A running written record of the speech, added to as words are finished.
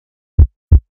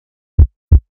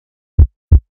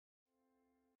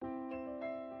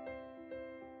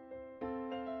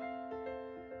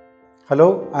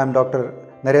Hello, I am Dr.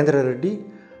 Narendra Reddy.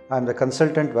 I am the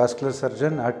consultant vascular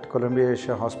surgeon at Columbia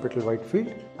Asia Hospital,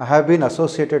 Whitefield. I have been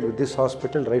associated with this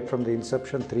hospital right from the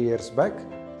inception 3 years back.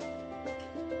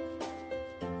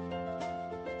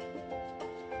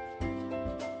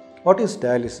 What is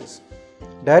dialysis?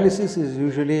 Dialysis is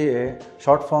usually a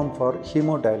short form for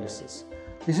hemodialysis.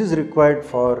 This is required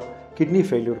for kidney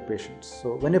failure patients.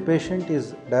 So when a patient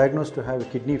is diagnosed to have a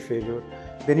kidney failure,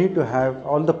 they need to have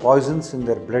all the poisons in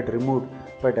their blood removed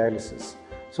by dialysis.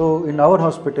 So in our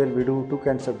hospital, we do two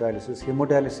kinds of dialysis,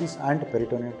 hemodialysis and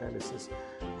peritoneal dialysis.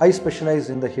 I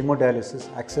specialize in the hemodialysis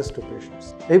access to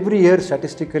patients. Every year,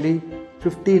 statistically,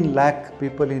 15 lakh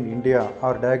people in India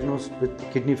are diagnosed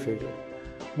with kidney failure.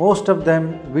 Most of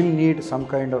them will need some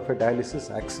kind of a dialysis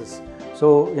access.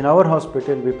 So in our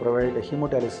hospital, we provide a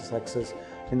hemodialysis access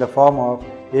in the form of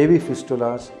AV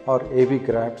fistulas or AV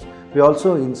grafts. We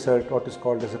also insert what is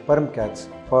called as a permcaths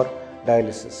for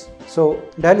dialysis. So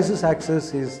dialysis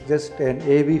access is just an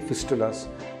AV fistulas.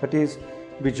 That is,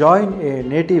 we join a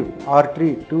native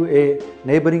artery to a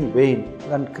neighbouring vein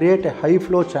and create a high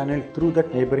flow channel through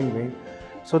that neighbouring vein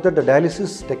so that the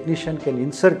dialysis technician can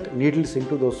insert needles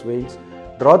into those veins,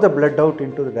 draw the blood out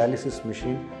into the dialysis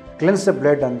machine, cleanse the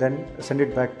blood and then send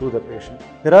it back to the patient.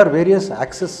 There are various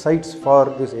access sites for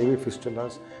these AV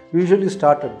fistulas. We usually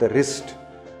start at the wrist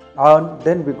and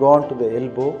then we go on to the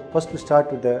elbow. First we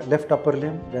start with the left upper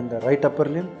limb, then the right upper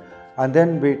limb, and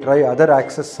then we try other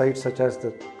access sites such as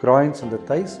the groins and the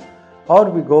thighs, or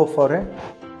we go for a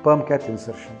permcath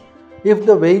insertion. If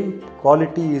the vein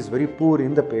quality is very poor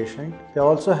in the patient, they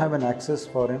also have an access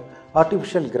for an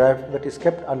artificial graft that is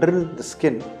kept underneath the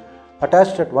skin,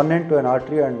 attached at one end to an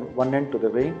artery and one end to the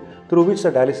vein, through which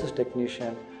the dialysis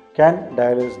technician can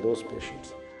dialyze those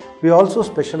patients. We also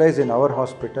specialize in our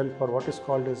hospital for what is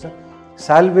called as a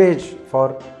salvage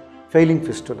for failing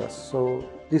fistulas. So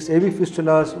these AV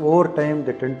fistulas, over time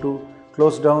they tend to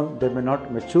close down, they may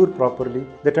not mature properly,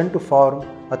 they tend to form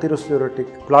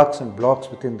atherosclerotic plaques and blocks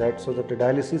within that, so that the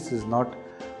dialysis is not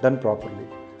done properly.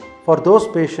 For those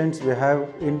patients,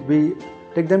 we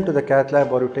take them to the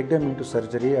cathlab or we take them into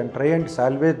surgery and try and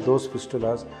salvage those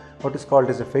fistulas, what is called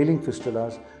as a failing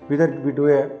fistulas. Whether we do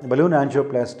a balloon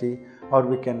angioplasty or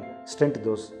we can stent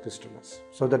those fistulas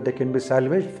so that they can be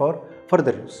salvaged for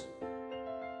further use.